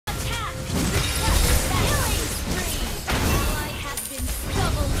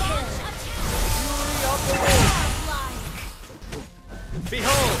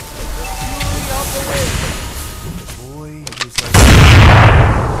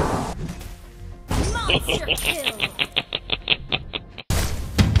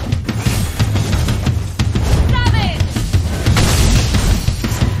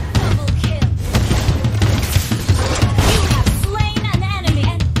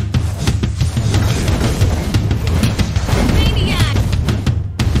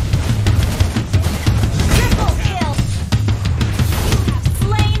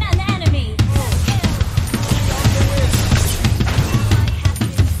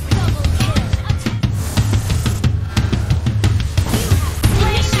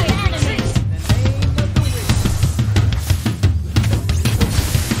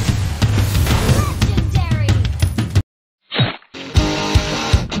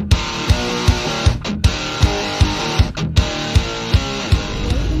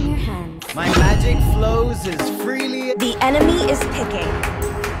is picking.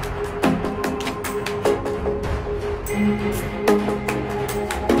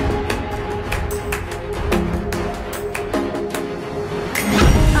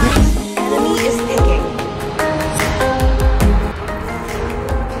 Enemy is picking.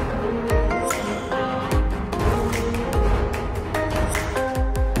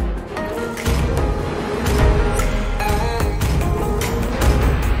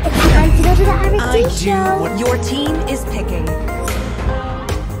 Time to go to the RSD I do show. what your team is picking.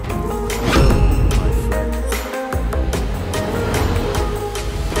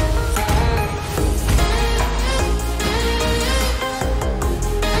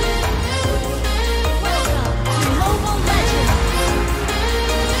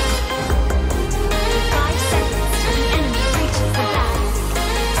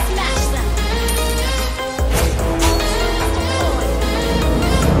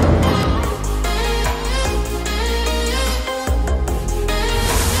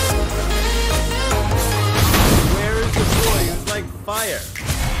 Fire!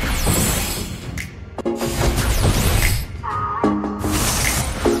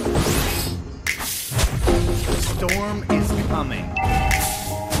 The storm is coming.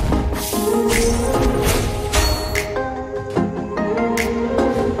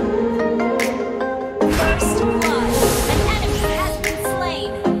 First blood. An enemy has been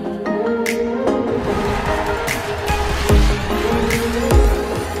slain.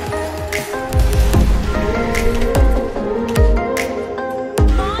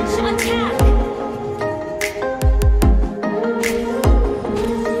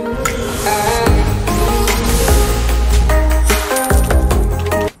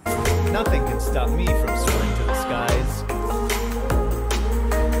 Nothing can stop me from soaring to the skies.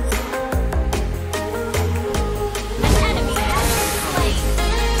 An enemy has been slain.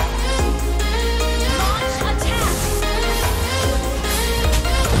 Launch attack.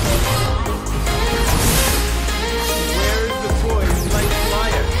 Where is the boy who lights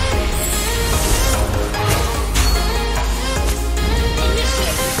fire?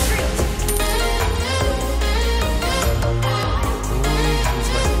 Initiate retreat.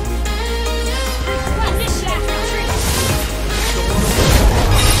 Initiate retreat.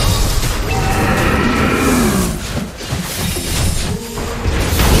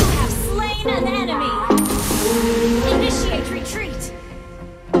 You have slain an enemy. Initiate retreat.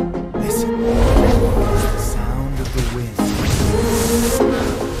 Listen. The sound of the wind.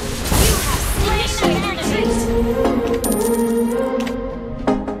 You have slain an enemy.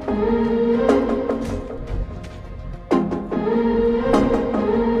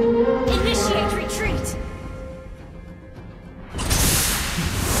 Initiate retreat.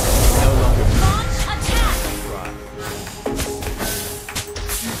 No longer Launch attack. cry.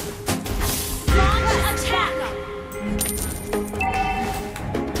 Launch attack.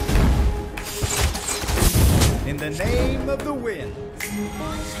 In the name of the wind.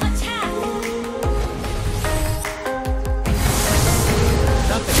 Attack.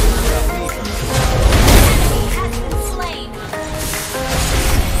 Nothing can stop me from Enemy has been slain.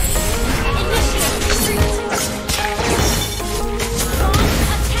 Initiate retreat. Launch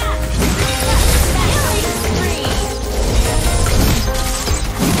attack. Killing spree.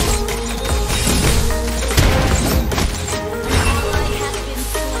 Ally has been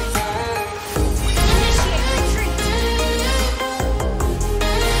slain. Initiate retreat.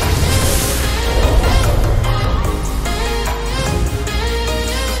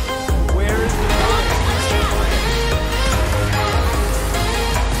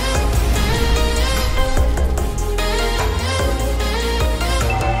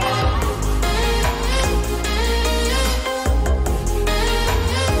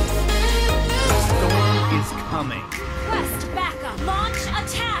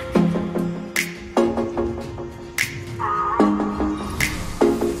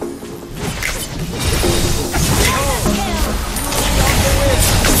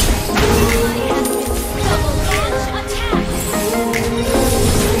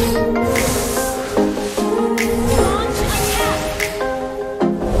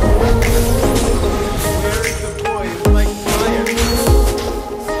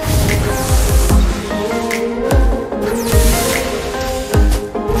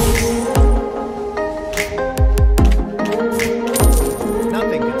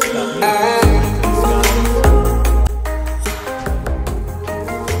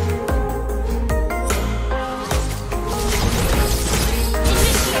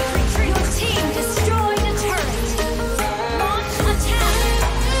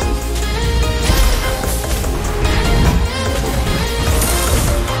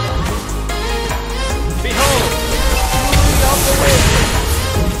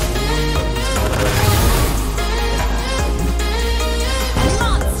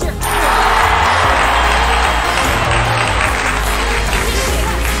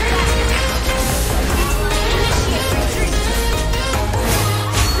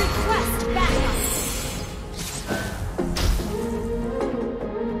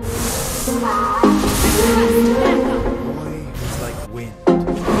 Boy is like wind.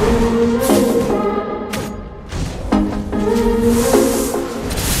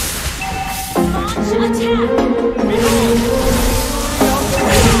 Launch attack!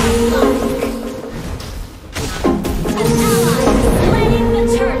 An ally slain the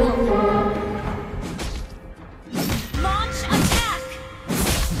turtle! Launch attack!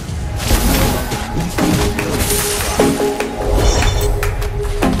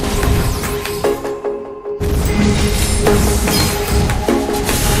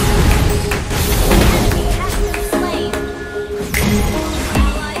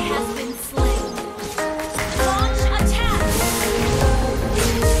 Ally has been slain. Launch attack!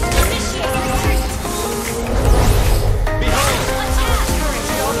 Initiate retreat! Attack!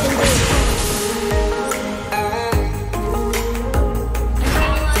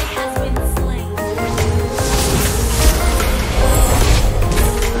 Ally has been slain.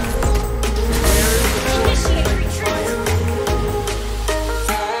 Initiate retreat!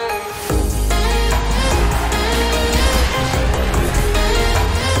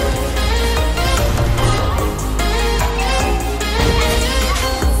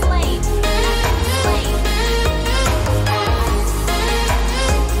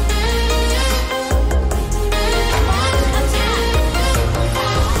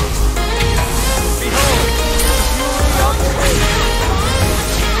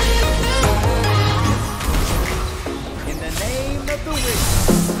 In the name of the wind.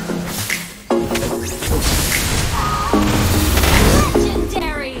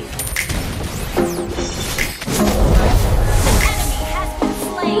 Legendary! An enemy has been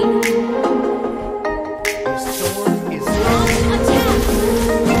slain. The storm is Launch attack!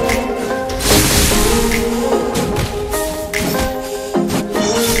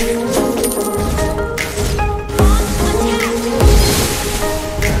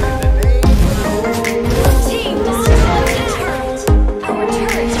 Team destroyed the turret! Our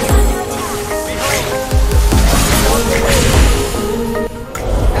turret is under attack!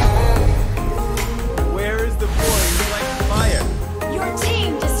 Where is the boy who likes fire? Your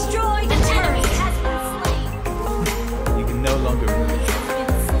team destroyed the turret! Has been slain! You can no longer move. Has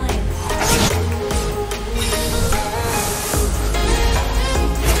been slain!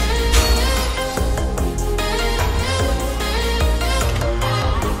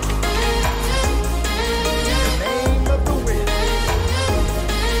 In the name of the wind.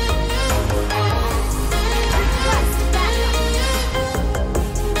 Request backup!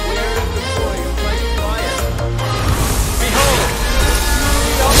 Where is the boy who likes fire?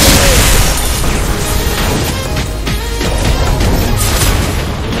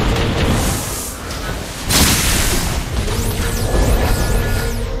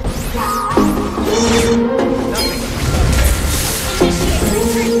 Initiate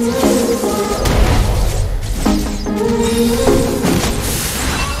retreat!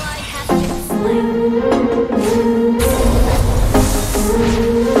 Ally has been slain.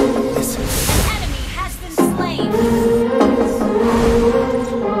 Listen. An enemy has been slain.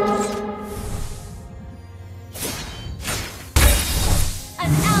 An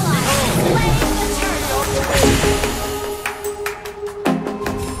ally slain the turtle.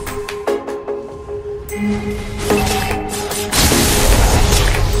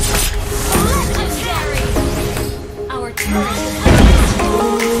 Legendary! Our turret is under attack.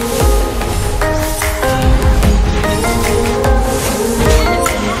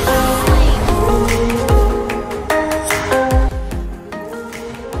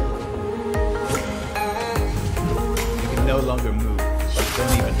 You can no longer move.